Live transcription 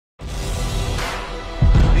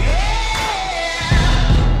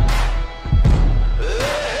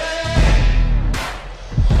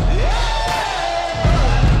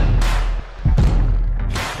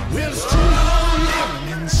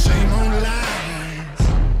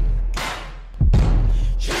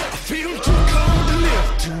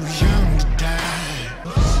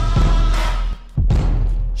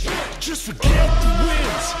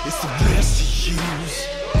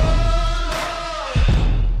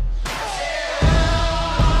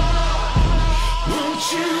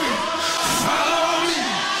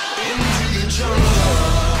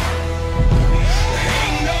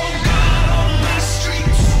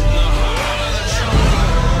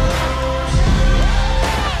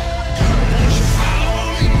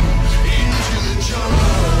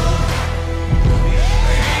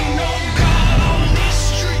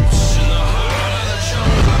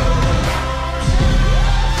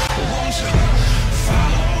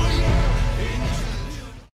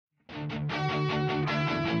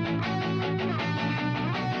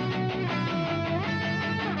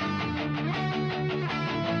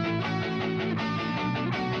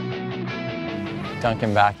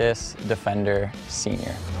Duncan Backus, defender,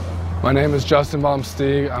 senior. My name is Justin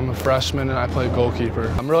Baumstieg. I'm a freshman and I play goalkeeper.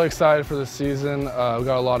 I'm really excited for this season. We've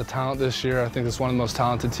got a lot of talent this year. I think it's one of the most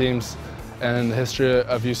talented teams in the history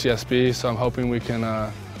of UCSB, so I'm hoping we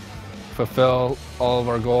can fulfill all of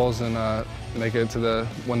our goals and make it to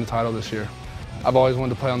win the title this year. I've always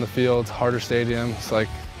wanted to play on the field. Harder Stadium, it's like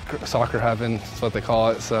soccer heaven, that's what they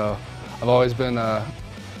call it. So I've always been a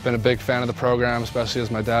big fan of the program, especially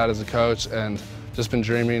as my dad is a coach, and just been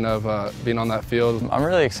dreaming of being on that field. I'm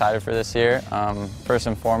really excited for this year. First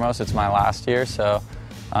and foremost, it's my last year, so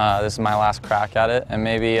this is my last crack at it, and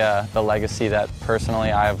maybe the legacy that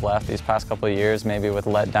personally I have left these past couple of years, maybe with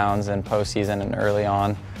letdowns in postseason and early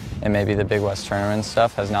on, and maybe the Big West tournament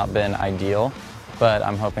stuff has not been ideal, but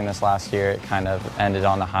I'm hoping this last year it kind of ended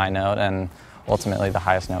on a high note, and ultimately the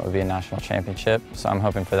highest note would be a national championship, so I'm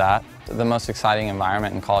hoping for that. The most exciting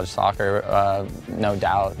environment in college soccer, no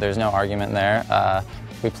doubt, there's no argument there.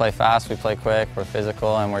 We play fast, we play quick, we're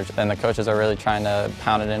physical, and the coaches are really trying to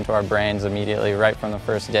pound it into our brains immediately right from the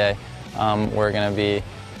first day. We're going to be,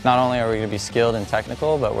 not only are we going to be skilled and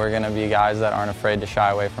technical, but we're going to be guys that aren't afraid to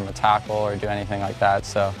shy away from a tackle or do anything like that.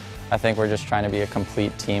 So I think we're just trying to be a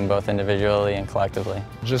complete team, both individually and collectively.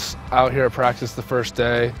 Just out here at practice the first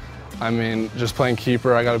day, I mean, just playing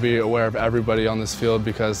keeper, I got to be aware of everybody on this field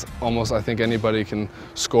because almost I think anybody can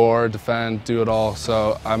score, defend, do it all.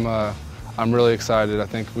 So I'm really excited. I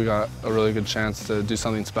think we got a really good chance to do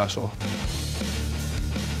something special.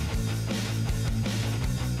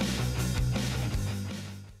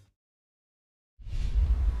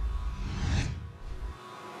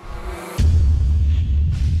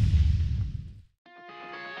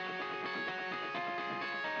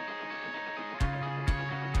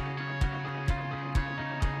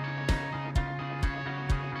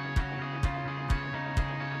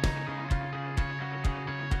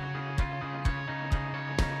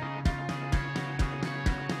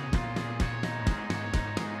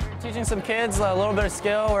 Teaching some kids a little bit of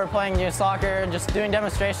skill. We're playing youth soccer, just doing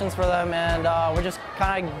demonstrations for them, and we're just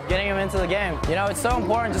kind of getting them into the game. You know, it's so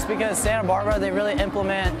important just because Santa Barbara, they really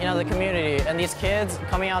implement, you know, the community, and these kids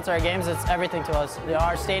coming out to our games, it's everything to us. You know,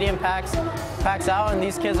 our stadium packs out, and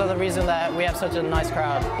these kids are the reason that we have such a nice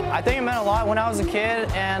crowd. I think it meant a lot when I was a kid,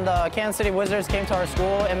 and Kansas City Wizards came to our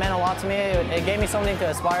school. It meant a lot to me. It gave me something to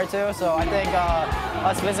aspire to, so I think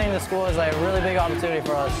us visiting the school is a really big opportunity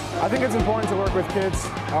for us. I think it's important to work with kids,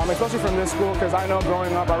 especially from this school, because I know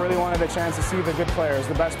growing up I really wanted a chance to see the good players,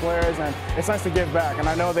 the best players, and it's nice to give back, and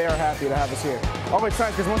I know they are happy to have us here. Oh, it's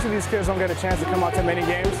nice because most of these kids don't get a chance to come out to many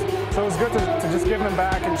games, so it's good to just give them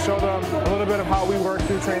back and show them a little bit of how we work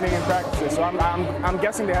through training and practices. So I'm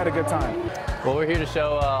guessing they had a good time. Well, we're here to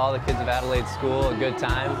show all the kids of Adelaide School a good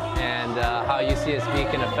time and how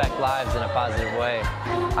UCSB can affect lives in a positive way.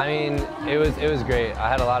 I mean, it was great. I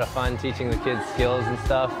had a lot of fun teaching the kids skills and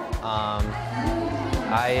stuff.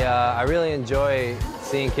 I really enjoy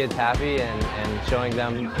seeing kids happy and showing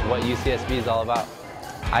them what UCSB is all about.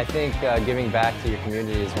 I think giving back to your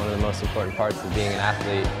community is one of the most important parts of being an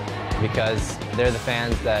athlete because they're the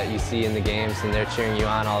fans that you see in the games and they're cheering you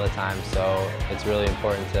on all the time, so it's really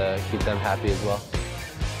important to keep them happy as well.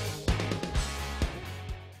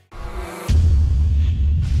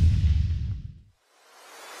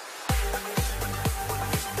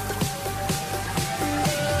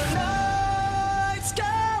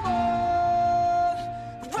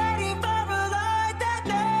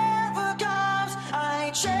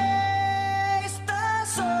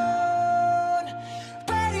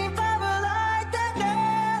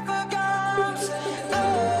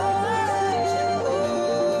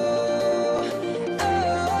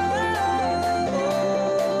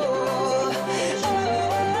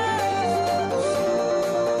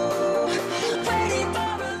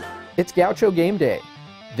 It's Gaucho Game Day.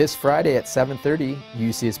 This Friday at 7:30,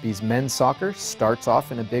 UCSB's men's soccer starts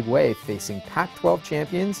off in a big way, facing Pac-12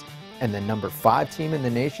 champions and the number 5 team in the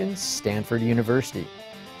nation, Stanford University.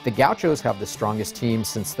 The Gauchos have the strongest team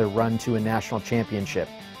since their run to a national championship,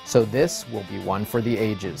 so this will be one for the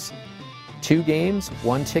ages. 2 games,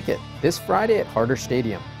 1 ticket, this Friday at Harder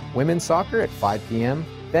Stadium. Women's soccer at 5 p.m.,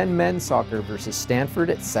 then men's soccer versus Stanford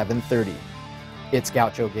at 7:30. It's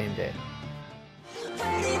Gaucho Game Day.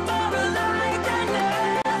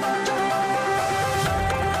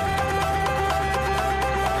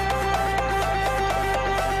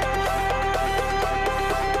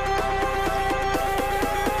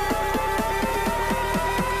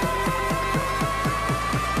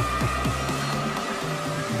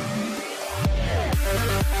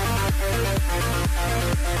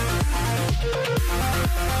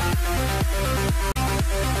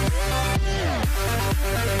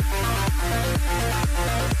 Yeah.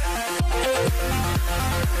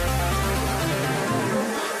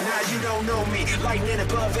 me. Lightning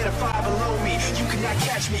above and a fire below me. You cannot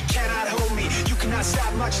catch me, cannot hold me. You cannot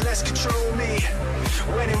stop, much less control me.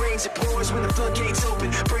 When it rains, it pours. When the floodgates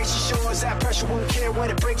open, brace your shores. That pressure won't care when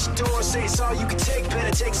it breaks your door. Say it's all you can take,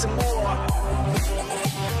 better take some more.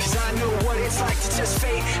 Cause I know what it's like to test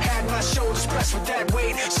fate. Had my shoulders pressed with that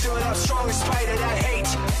weight. Stood up strong in spite of that hate.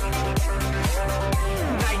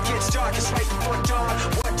 Night gets dark, it's right before dawn.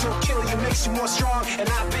 What don't kill you makes you more strong. And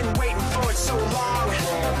I've been waiting for it so long.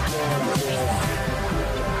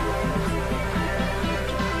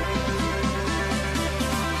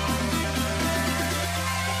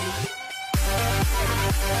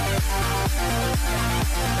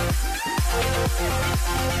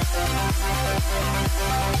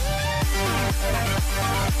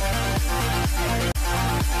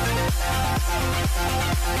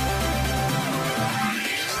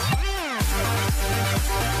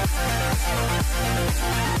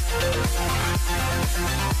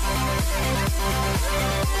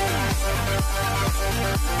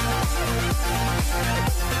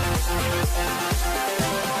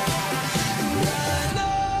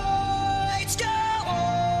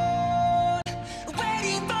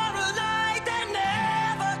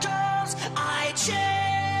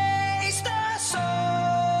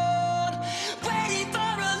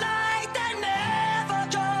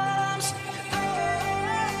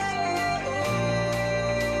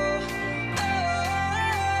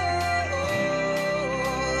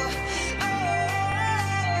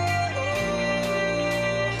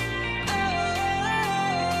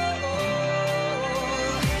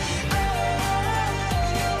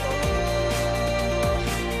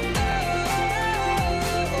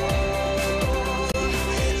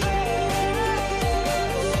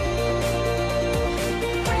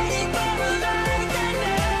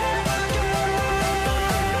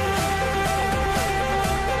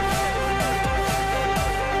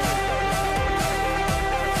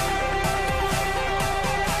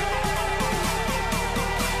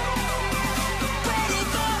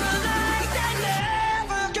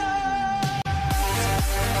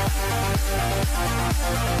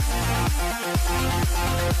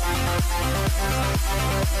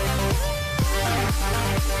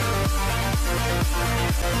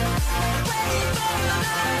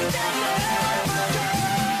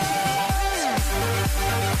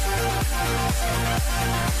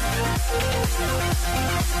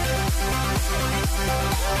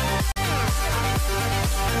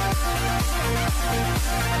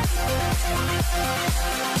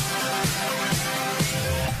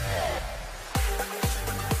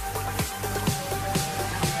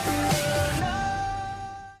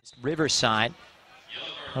 Riverside,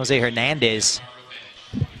 Jose Hernandez.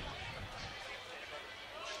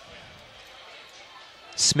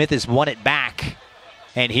 Smith has won it back.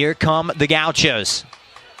 And here come the Gauchos.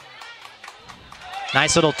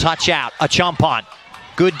 Nice little touch out, a chumpon.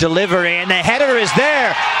 Good delivery, and the header is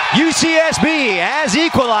there. UCSB has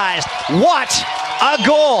equalized. What a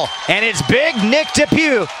goal! And it's big Nick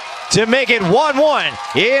Depew to make it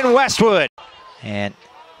 1-1 in Westwood. And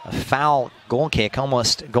a foul goal kick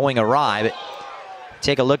almost going awry, but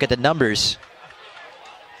take a look at the numbers.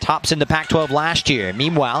 Tops in the Pac-12 last year.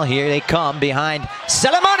 Meanwhile, here they come behind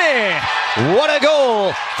Selemani. What a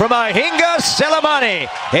goal from Ahinga Selemani.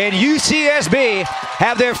 And UCSB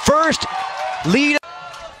have their first lead.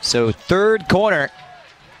 So third corner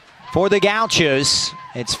for the Gauchos.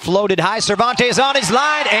 It's floated high. Cervantes on his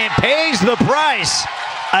line and pays the price.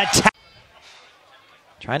 Attack.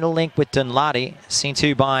 Trying to link with Dunladi, seen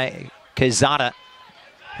to by Quezada.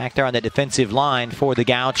 Back there on the defensive line for the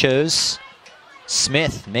Gauchos.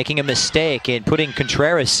 Smith making a mistake in putting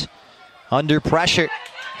Contreras under pressure.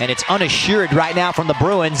 And it's unassured right now from the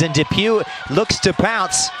Bruins. And Depew looks to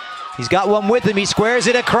pounce. He's got one with him. He squares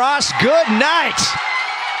it across. Good night.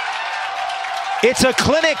 It's a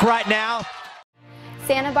clinic right now.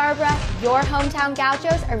 Santa Barbara, your hometown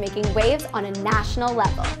Gauchos are making waves on a national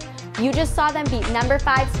level. You just saw them beat number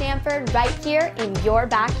 5 Stanford right here in your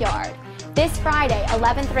backyard. This Friday,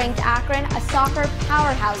 11th ranked Akron, a soccer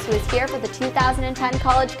powerhouse who is here for the 2010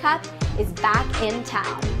 College Cup, is back in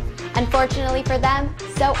town. Unfortunately for them,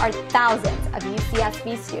 so are thousands of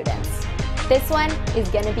UCSB students. This one is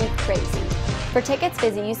going to be crazy. For tickets,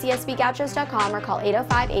 visit ucsbgauchos.com or call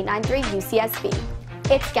 805-893-UCSB.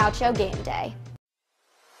 It's Gaucho Game Day.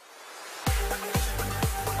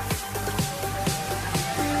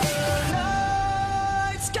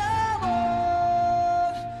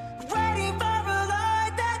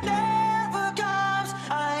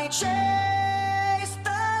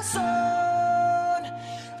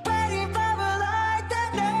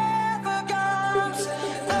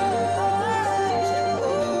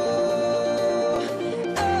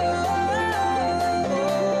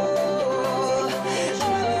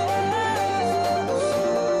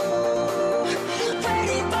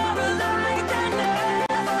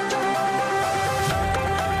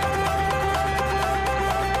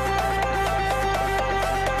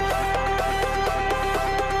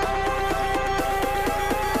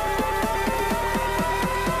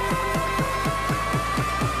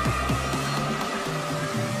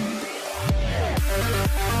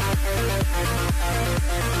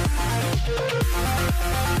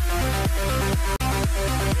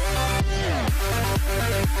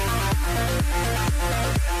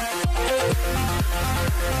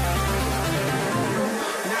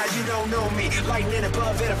 don't know me. Lightning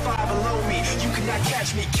above and a fire below me. You cannot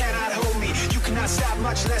catch me, cannot hold me. You cannot stop,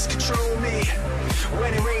 much less control me.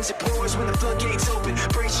 When it rains, it pours. When the floodgates open,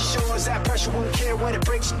 brace your shores. That pressure won't care when it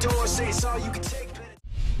breaks your doors. Say it's all you can take.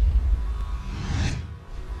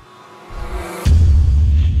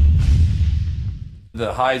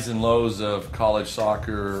 The highs and lows of college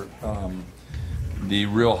soccer, the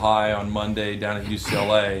real high on Monday down at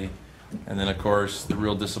UCLA, and then of course the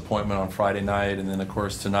real disappointment on Friday night, and then of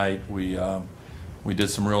course tonight we did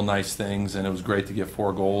some real nice things, and it was great to get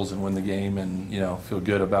 4 goals and win the game, and feel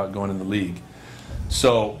good about going in the league.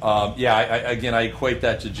 So yeah, I equate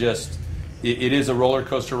that to just it is a roller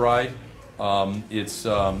coaster ride. It's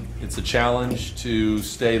a challenge to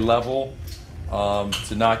stay level.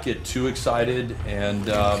 To not get too excited and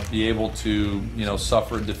be able to,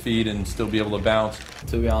 suffer defeat and still be able to bounce.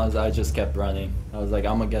 To be honest, I just kept running. I was like,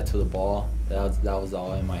 I'm gonna get to the ball. That was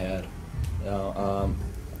all in my head.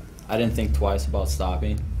 I didn't think twice about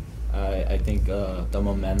stopping. I think the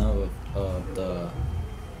momentum of the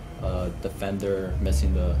defender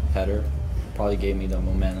missing the header probably gave me the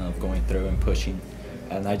momentum of going through and pushing.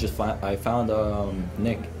 And I found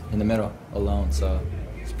Nick in the middle alone. So.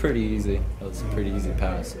 It's pretty easy. It was a pretty easy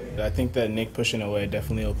pass. I think that Nick pushing away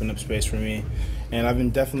definitely opened up space for me, and I've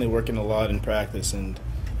been definitely working a lot in practice and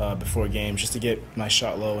before games just to get my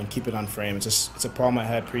shot low and keep it on frame. It's a problem I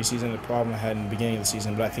had preseason, a problem I had in the beginning of the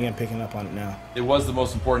season, but I think I'm picking up on it now. It was the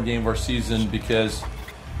most important game of our season because,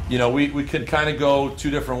 we could kind of go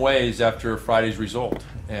 2 different ways after Friday's result,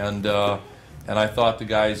 and I thought the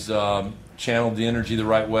guys channeled the energy the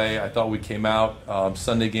right way. I thought we came out.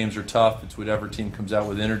 Sunday games are tough. It's whatever team comes out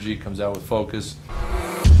with energy, comes out with focus.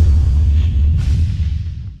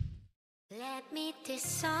 Let me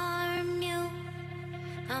disarm you.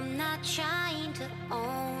 I'm not trying to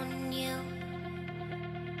own you.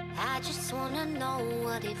 I just wanna know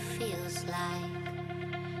what it feels like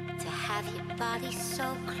to have your body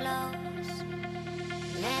so close.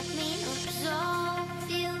 Let me absolve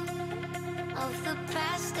you of the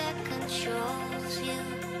past that controls you.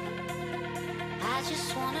 I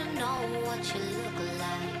just wanna know what you look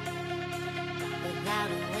like without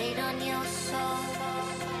a weight on your soul.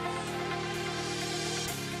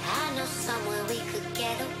 I know somewhere we could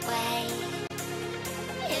get away.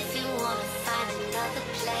 If you wanna find another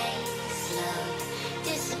place, love,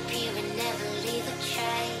 disappear and never leave a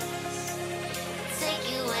trace. Take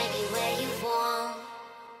you anywhere you want.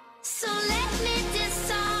 So let me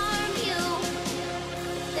disarm you.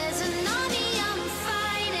 There's an army I'm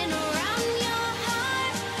fighting around your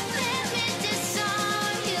heart. Let me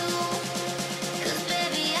disarm you. 'Cause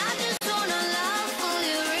baby, I just wanna love for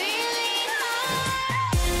you really hard.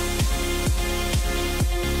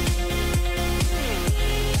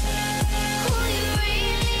 Who you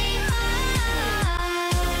really are.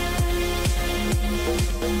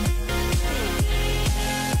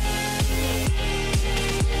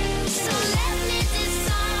 So let me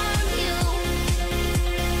disarm you.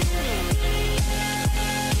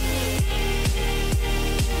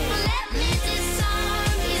 Let me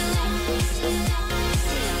disarm you.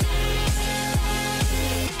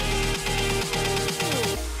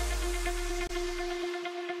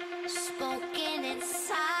 Spoken in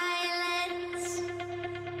silence,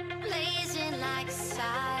 blazing like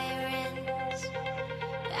sirens.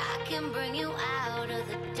 I can bring you out of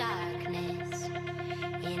the darkness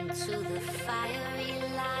into the fiery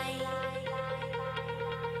light.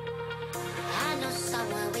 I know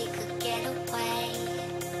somewhere we could get away.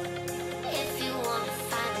 If you wanna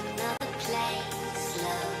find another place,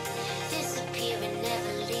 love, disappear and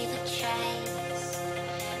never leave a trace.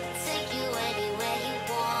 Take you anywhere you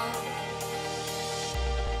want.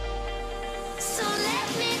 So let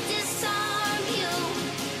me disarm you.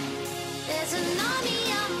 There's an army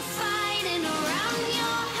I'm fighting around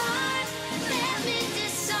your heart. Let me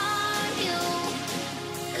disarm you.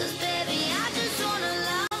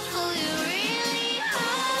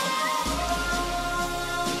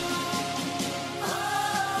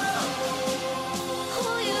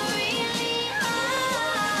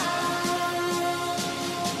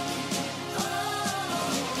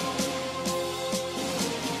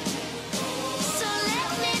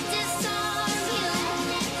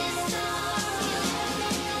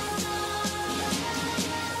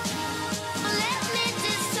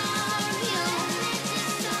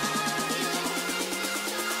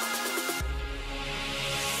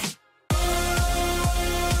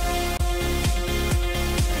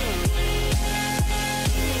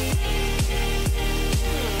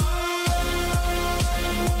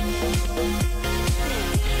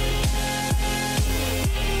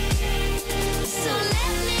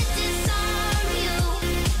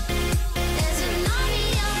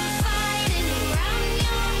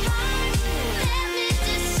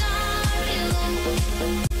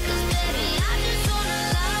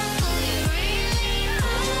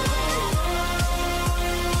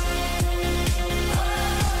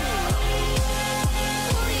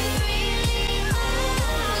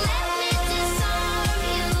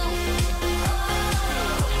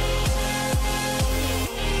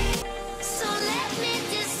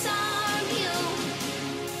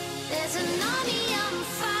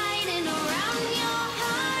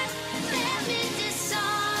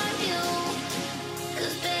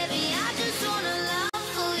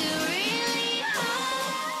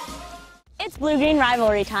 It's Blue-Green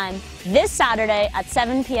rivalry time. This Saturday at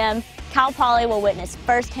 7 p.m., Cal Poly will witness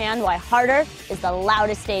firsthand why Harder is the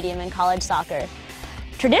loudest stadium in college soccer.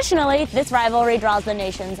 Traditionally, this rivalry draws the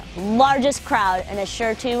nation's largest crowd and is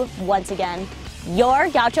sure to, once again. Your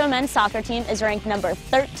Gaucho men's soccer team is ranked number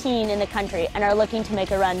 13 in the country and are looking to make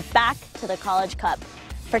a run back to the College Cup.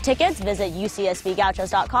 For tickets, visit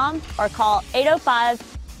ucsbgauchos.com or call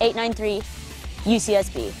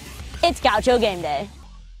 805-893-UCSB. It's Gaucho Game Day.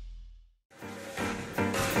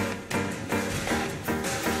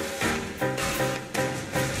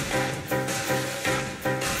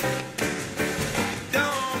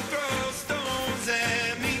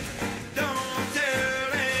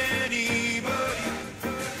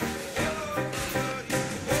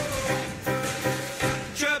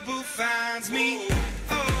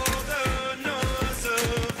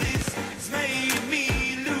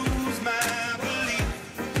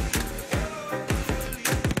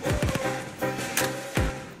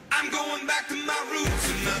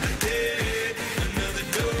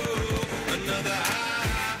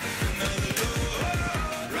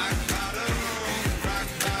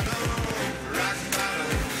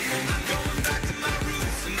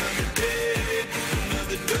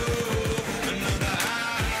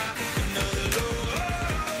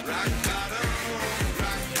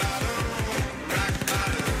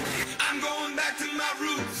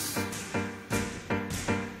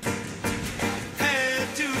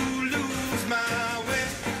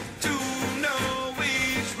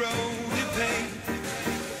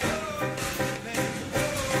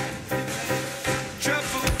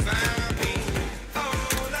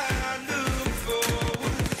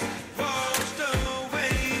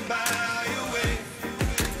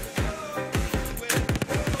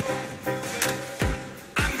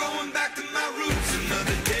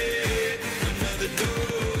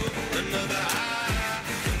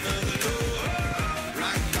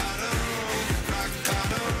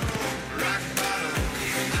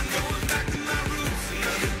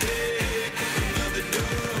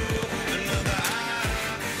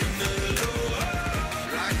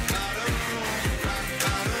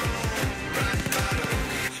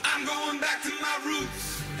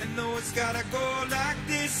 Gotta go like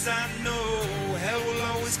this, I know. Hell will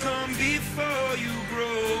always come before you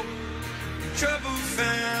grow. Trouble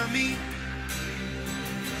found me.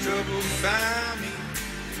 Trouble found me.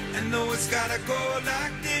 I know it's gotta go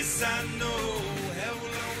like this, I know. Hell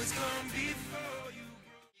will always come before you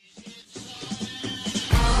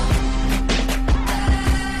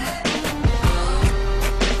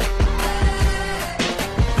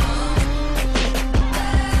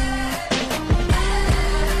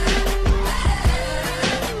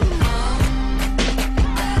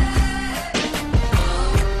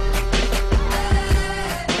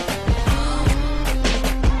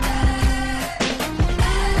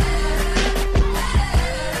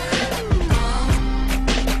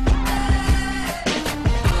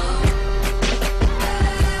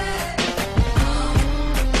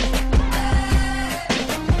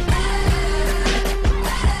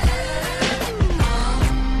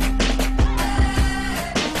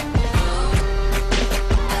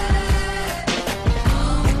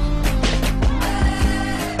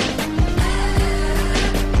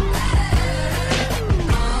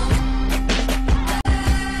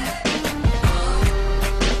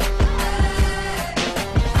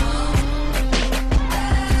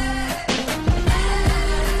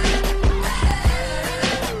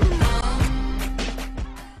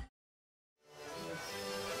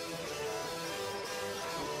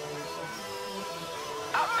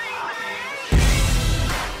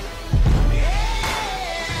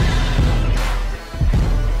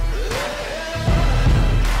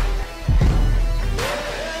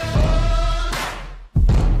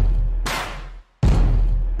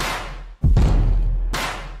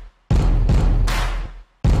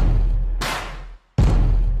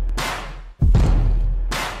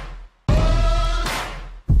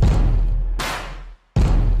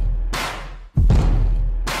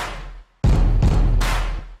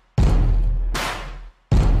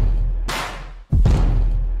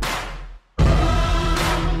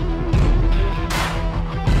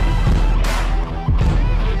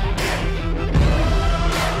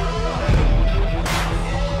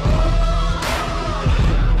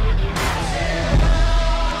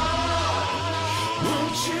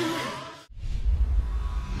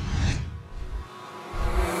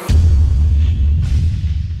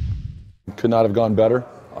Could not have gone better.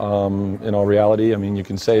 In all reality, I mean, you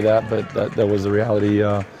can say that, but that was the reality.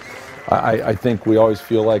 I think we always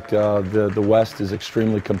feel like the West is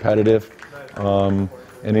extremely competitive.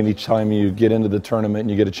 And any time you get into the tournament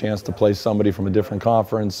and you get a chance to play somebody from a different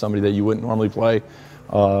conference, somebody that you wouldn't normally play,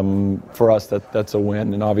 for us that's a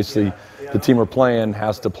win. And obviously the team we're playing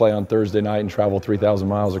has to play on Thursday night and travel 3,000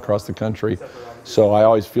 miles across the country. So I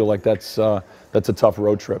always feel like that's a tough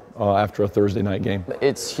road trip after a Thursday night game.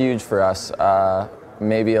 It's huge for us.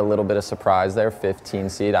 Maybe a little bit of surprise there, 15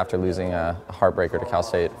 seed after losing a heartbreaker to Cal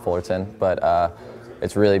State Fullerton, but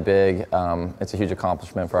it's really big. It's a huge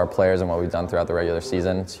accomplishment for our players and what we've done throughout the regular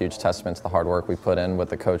season. It's a huge testament to the hard work we put in with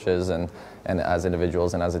the coaches and as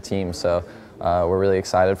individuals and as a team. So we're really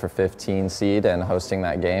excited for 15 seed and hosting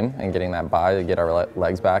that game and getting that bye to get our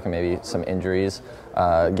legs back and maybe some injuries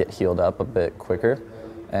get healed up a bit quicker.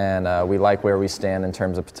 And we like where we stand in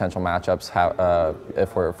terms of potential matchups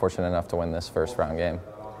if we're fortunate enough to win this first round game.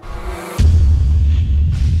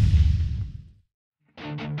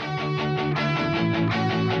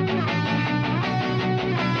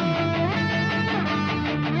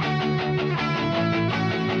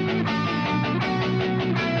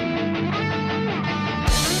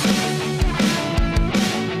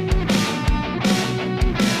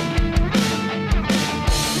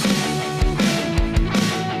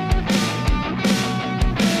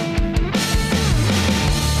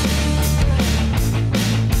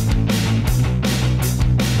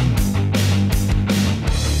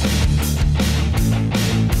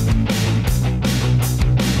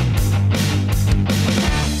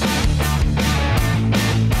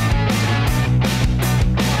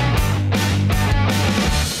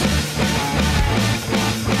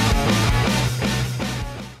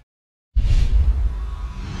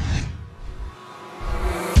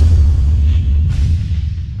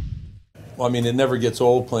 Well, I mean, it never gets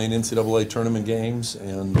old playing NCAA tournament games,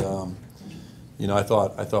 and you know, I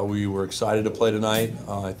thought we were excited to play tonight.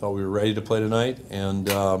 I thought we were ready to play tonight, and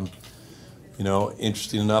you know,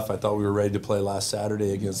 interesting enough, I thought we were ready to play last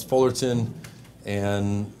Saturday against Fullerton,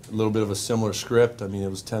 and a little bit of a similar script. I mean, it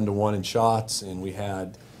was 10-1 in shots, and we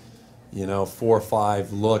had, you know, 4 or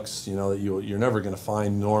 5 looks, you know, that you're never going to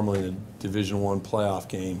find normally in a Division I playoff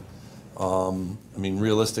game. I mean,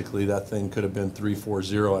 realistically, that thing could have been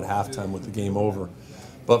 3-4-0 at halftime with the game over.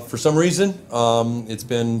 But for some reason, it's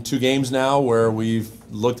been 2 games now where we've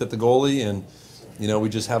looked at the goalie and, you know, we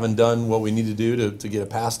just haven't done what we need to do to get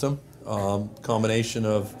it past him. Combination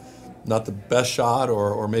of not the best shot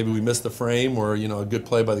or maybe we missed the frame or, you know, a good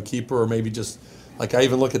play by the keeper or maybe just, like I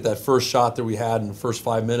even look at that first shot that we had in the first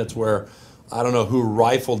 5 minutes where I don't know who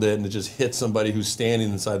rifled it and it just hit somebody who's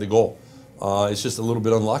standing inside the goal. It's just a little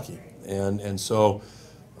bit unlucky. And so,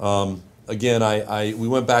 again, we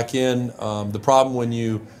went back in. The problem when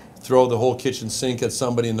you throw the whole kitchen sink at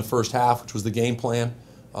somebody in the first half, which was the game plan.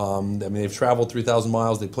 I mean, they've traveled 3,000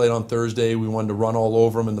 miles. They played on Thursday. We wanted to run all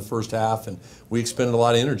over them in the first half, and we expended a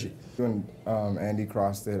lot of energy. When Andy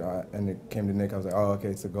crossed it and it came to Nick, I was like, oh, okay,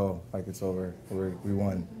 it's a goal. Like, it's over. We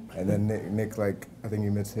won. And then Nick, like, I think he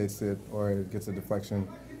mishits it or it gets a deflection.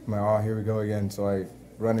 I'm like, oh, here we go again. So I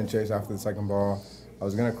run and chase after the second ball. I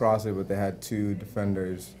was going to cross it, but they had 2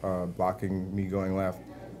 defenders blocking me going left.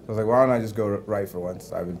 So I was like, why don't I just go right for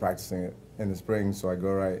once? I've been practicing it in the spring, so I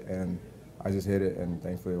go right, and I just hit it, and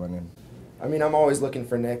thankfully it went in. I mean, I'm always looking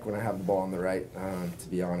for Nick when I have the ball on the right, to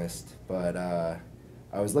be honest. But I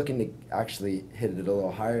was looking to actually hit it a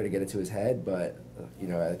little higher to get it to his head, but, you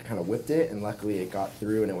know, I kind of whipped it, and luckily it got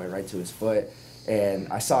through, and it went right to his foot.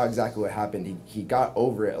 And I saw exactly what happened. He got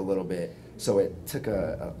over it a little bit. So it took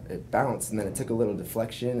it bounced, and then it took a little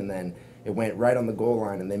deflection, and then it went right on the goal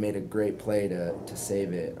line, and they made a great play to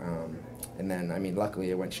save it. And then, I mean, luckily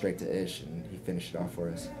it went straight to Ish, and he finished it off for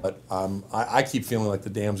us. But I keep feeling like the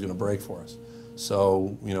dam's going to break for us.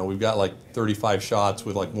 So, you know, we've got like 35 shots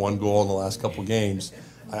with like 1 goal in the last couple games.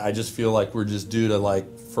 I just feel like we're just due to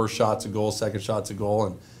like first shot's a goal, second shot's a goal,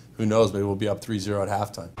 and who knows, maybe we'll be up 3-0 at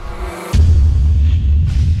halftime.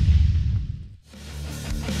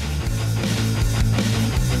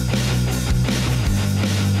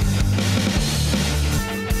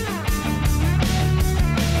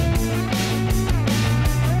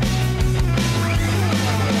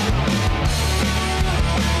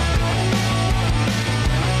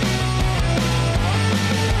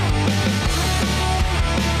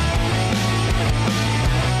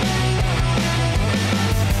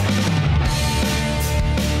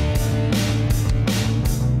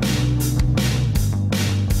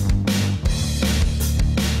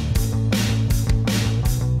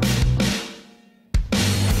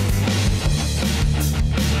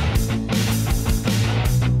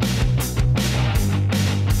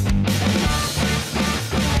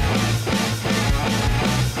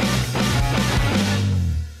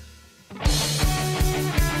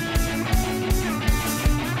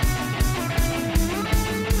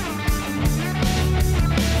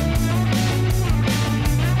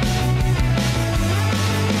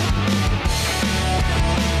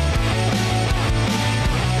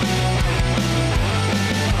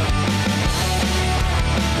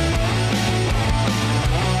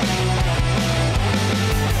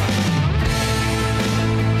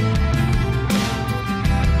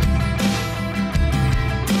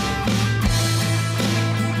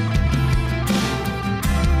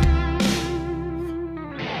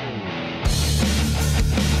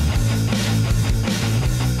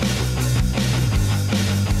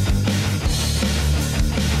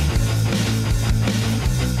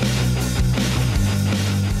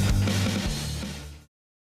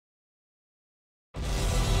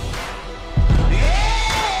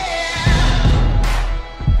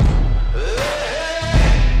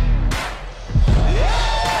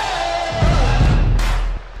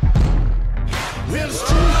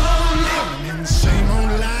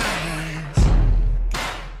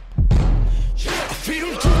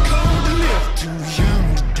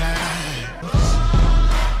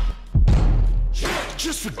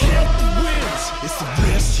 it's the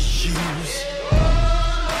rest to use.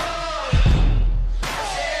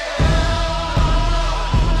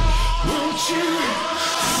 Won't you